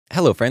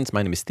Hello friends,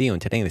 my name is Theo,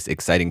 and today in this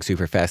exciting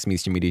super fast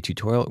multimedia media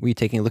tutorial, we're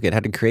taking a look at how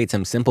to create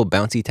some simple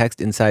bouncy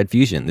text inside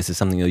Fusion. This is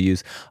something you'll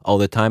use all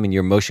the time in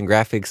your motion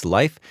graphics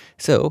life.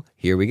 So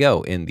here we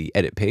go. In the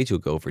edit page, we'll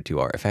go over to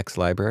our effects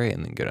library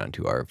and then go down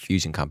to our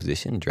Fusion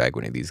composition, drag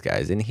one of these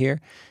guys in here,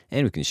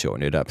 and we can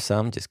shorten it up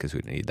some just because we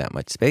don't need that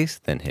much space.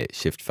 Then hit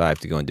Shift 5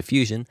 to go into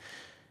Fusion,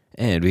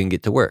 and we can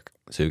get to work.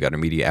 So we've got our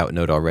media out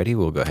node already.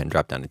 We'll go ahead and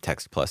drop down to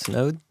text plus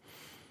node.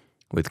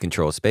 With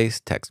control space,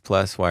 text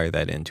plus, wire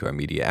that into our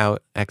media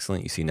out.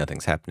 Excellent, you see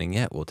nothing's happening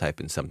yet. We'll type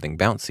in something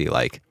bouncy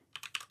like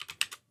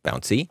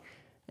bouncy,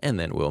 and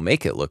then we'll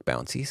make it look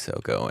bouncy.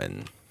 So go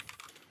and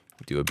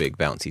do a big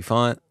bouncy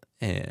font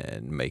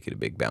and make it a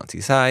big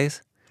bouncy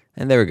size.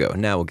 And there we go.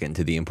 Now we'll get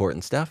into the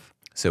important stuff.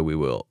 So we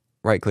will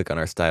right click on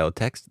our styled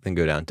text, then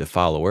go down to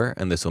follower,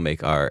 and this will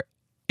make our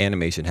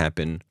animation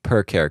happen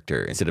per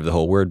character. Instead of the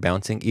whole word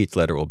bouncing, each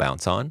letter will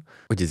bounce on,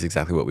 which is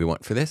exactly what we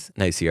want for this.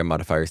 Now you see our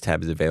modifiers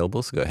tab is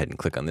available, so go ahead and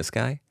click on this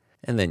guy.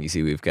 And then you see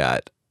it's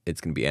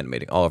going to be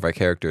animating all of our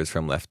characters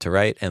from left to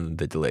right, and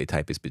the delay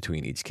type is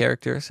between each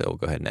character. So we'll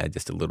go ahead and add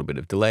just a little bit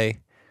of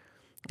delay,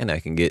 and I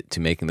can get to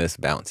making this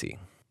bouncy.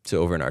 So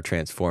over in our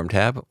transform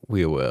tab,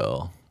 we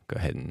will go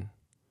ahead and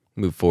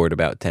move forward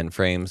about 10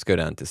 frames, go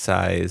down to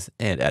size,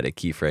 and add a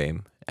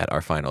keyframe at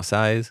our final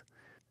size.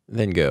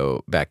 Then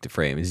go back to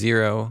frame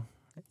 0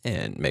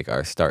 and make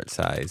our start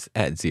size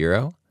at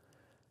 0.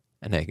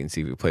 And I can see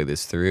if we play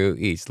this through,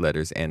 each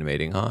letter's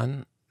animating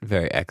on.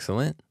 Very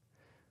excellent.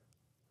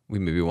 We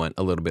maybe want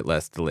a little bit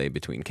less delay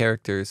between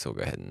characters, so we'll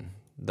go ahead and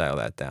dial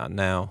that down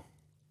now.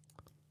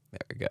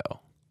 There we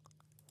go.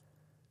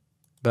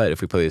 But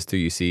if we play this through,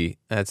 you see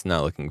that's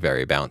not looking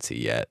very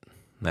bouncy yet.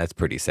 That's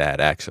pretty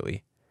sad,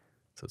 actually.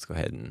 So let's go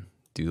ahead and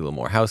do a little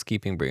more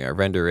housekeeping, bring our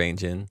render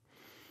range in.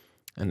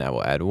 And now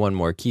we'll add one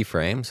more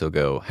keyframe, so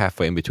go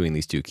halfway in between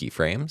these two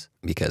keyframes,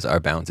 because our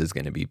bounce is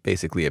going to be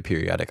basically a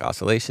periodic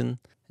oscillation.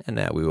 And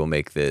now we will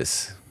make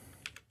this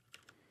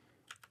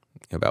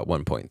about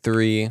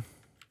 1.3,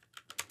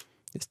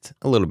 just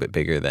a little bit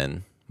bigger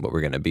than what we're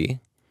going to be.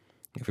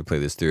 If we play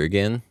this through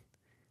again,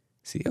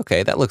 see,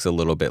 okay, that looks a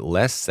little bit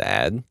less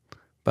sad,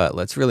 but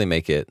let's really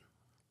make it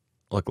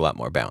look a lot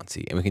more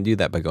bouncy. And we can do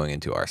that by going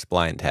into our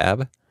spline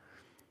tab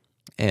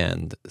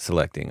and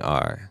selecting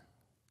our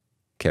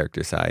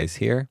character size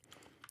here.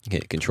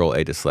 Hit Control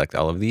A to select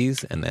all of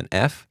these, and then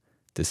F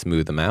to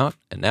smooth them out.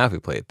 And now if we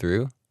play it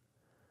through,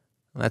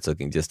 well, that's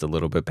looking just a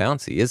little bit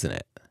bouncy, isn't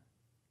it?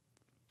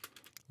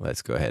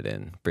 Let's go ahead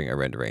and bring our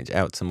render range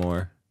out some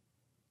more.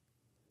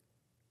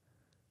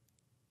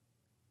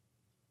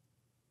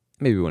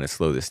 Maybe we want to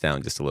slow this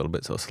down just a little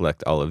bit, so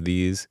select all of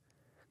these,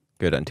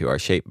 go down to our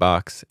shape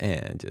box,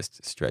 and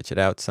just stretch it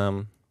out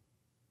some.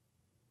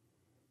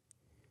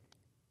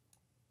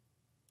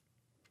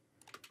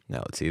 Now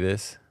let's see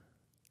this.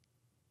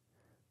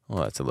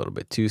 Well, that's a little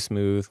bit too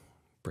smooth.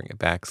 Bring it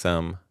back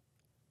some.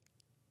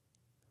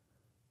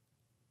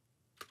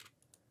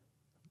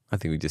 I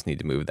think we just need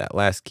to move that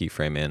last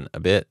keyframe in a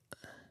bit.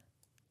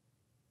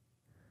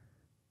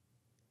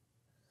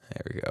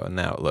 There we go. And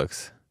now it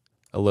looks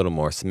a little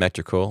more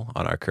symmetrical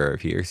on our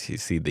curve here. So you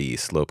see the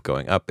slope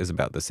going up is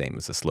about the same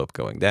as the slope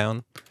going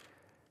down.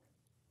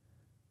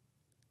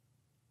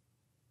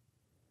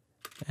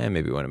 And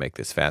maybe we want to make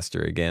this faster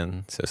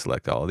again. So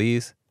select all of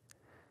these.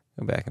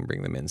 Go back and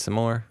bring them in some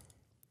more.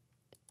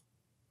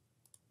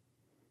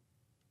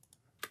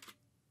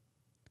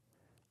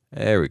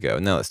 There we go.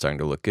 Now it's starting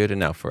to look good. And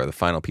now for the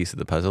final piece of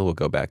the puzzle, we'll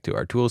go back to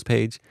our tools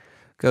page,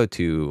 go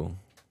to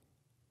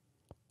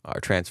our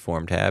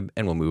transform tab,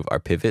 and we'll move our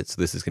pivot.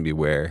 So this is going to be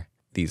where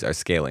these are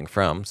scaling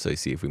from. So you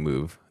see if we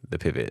move the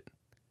pivot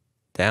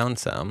down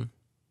some,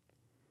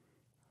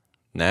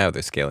 now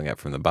they're scaling up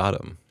from the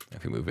bottom.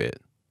 If we move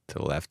it to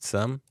the left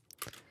some,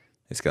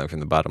 it's going from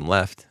the bottom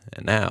left,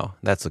 and now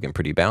that's looking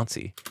pretty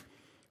bouncy.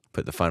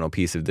 Put the final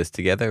piece of this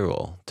together,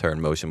 we'll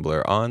turn motion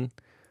blur on,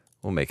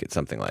 we'll make it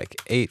something like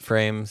 8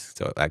 frames,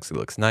 so it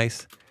actually looks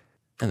nice,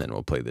 and then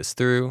we'll play this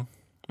through.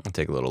 It'll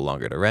take a little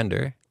longer to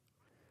render,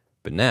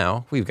 but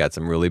now we've got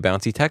some really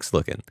bouncy text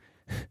looking.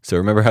 So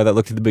remember how that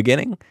looked at the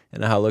beginning,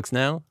 and how it looks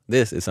now?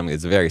 This is something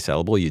that's very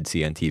sellable, you'd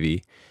see on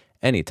TV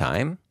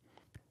anytime.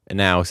 And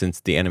now, since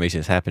the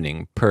animation is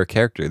happening per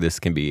character, this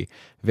can be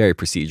very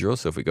procedural.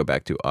 So if we go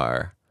back to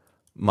our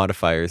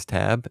modifiers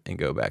tab and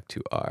go back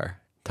to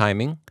our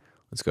timing,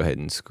 let's go ahead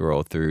and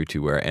scroll through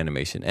to where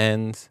animation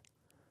ends.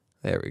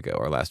 There we go.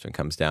 Our last one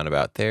comes down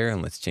about there.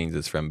 And let's change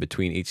this from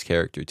between each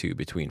character to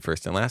between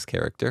first and last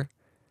character.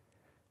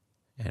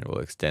 And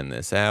we'll extend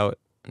this out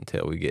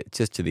until we get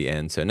just to the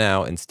end. So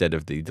now, instead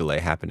of the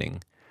delay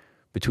happening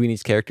between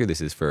each character,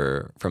 this is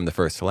from the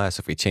first to last.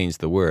 So if we change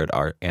the word,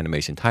 our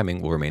animation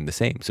timing will remain the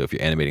same. So if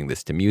you're animating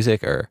this to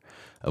music or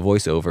a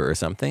voiceover or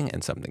something,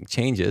 and something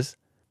changes,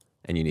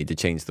 and you need to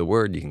change the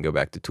word, you can go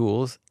back to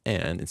tools,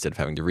 and instead of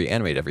having to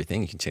reanimate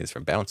everything, you can change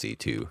from bouncy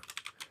to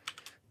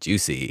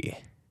juicy.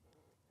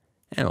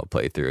 And we'll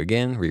play through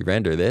again,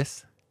 re-render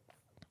this.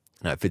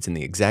 Now it fits in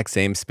the exact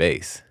same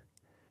space.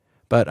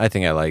 But I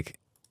think I like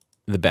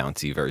the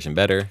bouncy version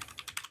better.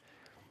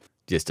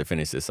 Just to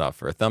finish this off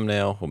for a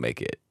thumbnail, we'll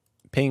make it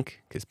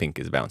pink, because pink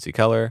is a bouncy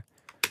color.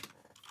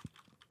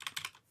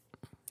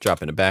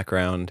 Drop in a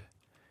background.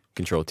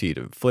 Control T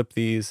to flip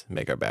these,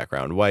 make our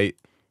background white.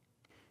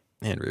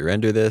 And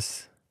re-render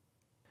this.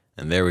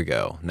 And there we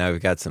go. Now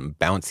we've got some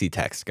bouncy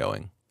text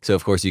going. So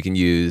of course you can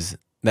use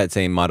that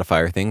same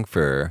modifier thing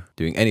for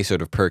doing any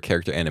sort of per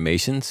character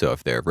animation. So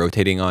if they're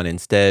rotating on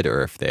instead,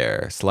 or if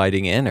they're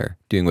sliding in, or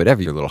doing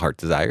whatever your little heart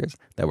desires,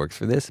 that works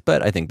for this.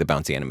 But I think the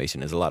bouncy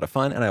animation is a lot of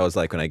fun, and I always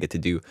like when I get to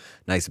do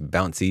nice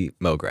bouncy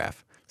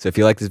MoGraph. So if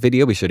you like this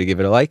video, be sure to give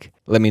it a like.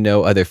 Let me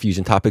know other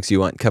Fusion topics you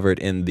want covered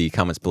in the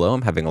comments below.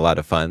 I'm having a lot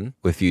of fun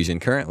with Fusion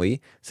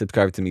currently.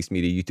 Subscribe to Meest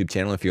Media YouTube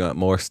channel if you want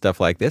more stuff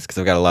like this, because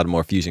I've got a lot of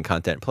more Fusion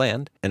content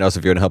planned. And also,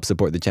 if you want to help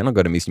support the channel,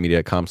 go to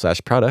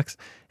meestmedia.com/products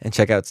and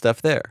check out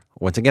stuff there.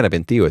 Once again, I've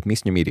been Theo with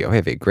Meest Media.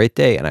 Have a great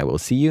day, and I will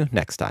see you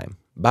next time.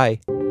 Bye.